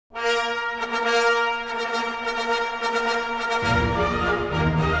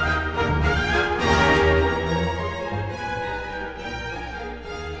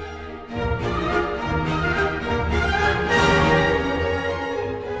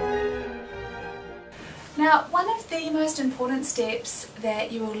Now, one of the most important steps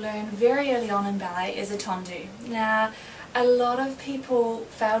that you will learn very early on in ballet is a tendu. Now, a lot of people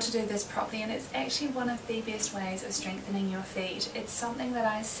fail to do this properly, and it's actually one of the best ways of strengthening your feet. It's something that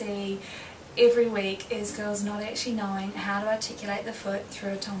I see every week is girls not actually knowing how to articulate the foot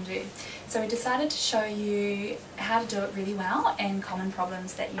through a tendu. So we decided to show you how to do it really well and common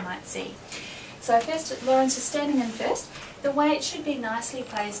problems that you might see. So first, Lauren's just standing in first. The weight should be nicely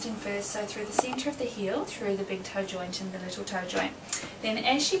placed in first, so through the centre of the heel, through the big toe joint and the little toe joint. Then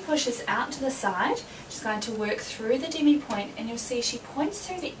as she pushes out to the side, she's going to work through the demi-point, and you'll see she points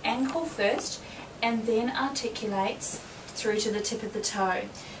through the ankle first and then articulates through to the tip of the toe.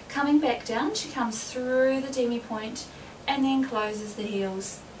 Coming back down, she comes through the demi-point and then closes the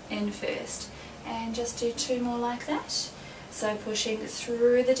heels in first. And just do two more like that. So pushing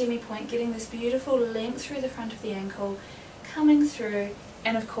through the demi-point, getting this beautiful length through the front of the ankle, coming through,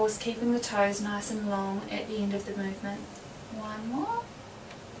 and of course keeping the toes nice and long at the end of the movement. One more.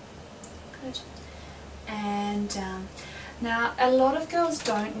 Good. And down. Now, a lot of girls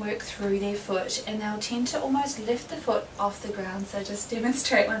don't work through their foot, and they'll tend to almost lift the foot off the ground. So just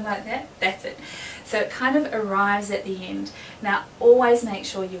demonstrate one like that. That's it. So it kind of arrives at the end. Now, always make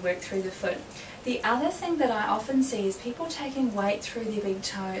sure you work through the foot. The other thing that I often see is people taking weight through their big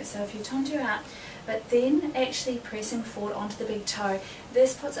toe. So if you tendu out, but then actually pressing forward onto the big toe,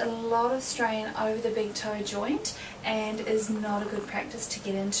 this puts a lot of strain over the big toe joint and is not a good practice to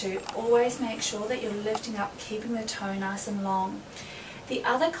get into. Always make sure that you're lifting up, keeping the toe nice and long. The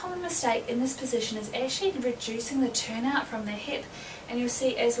other common mistake in this position is actually reducing the turnout from the hip, and you'll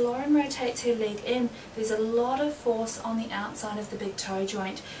see as Lauren rotates her leg in, there's a lot of force on the outside of the big toe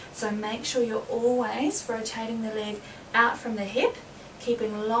joint. So make sure you're always rotating the leg out from the hip,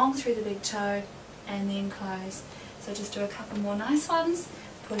 keeping long through the big toe, and then close. So just do a couple more nice ones,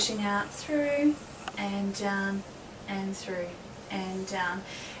 pushing out through and down and through and down.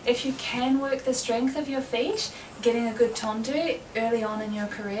 If you can work the strength of your feet, getting a good tendu early on in your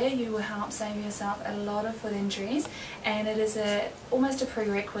career, you will help save yourself a lot of foot injuries, and it is almost a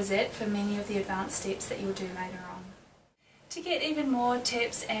prerequisite for many of the advanced steps that you'll do later on. To get even more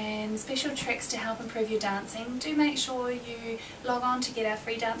tips and special tricks to help improve your dancing, do make sure you log on to get our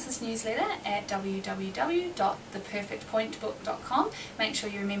free dancers newsletter at www.theperfectpointebook.com. Make sure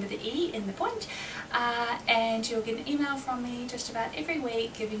you remember the E in the point, and you'll get an email from me just about every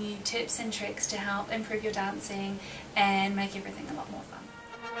week giving you tips and tricks to help improve your dancing and make everything a lot more fun.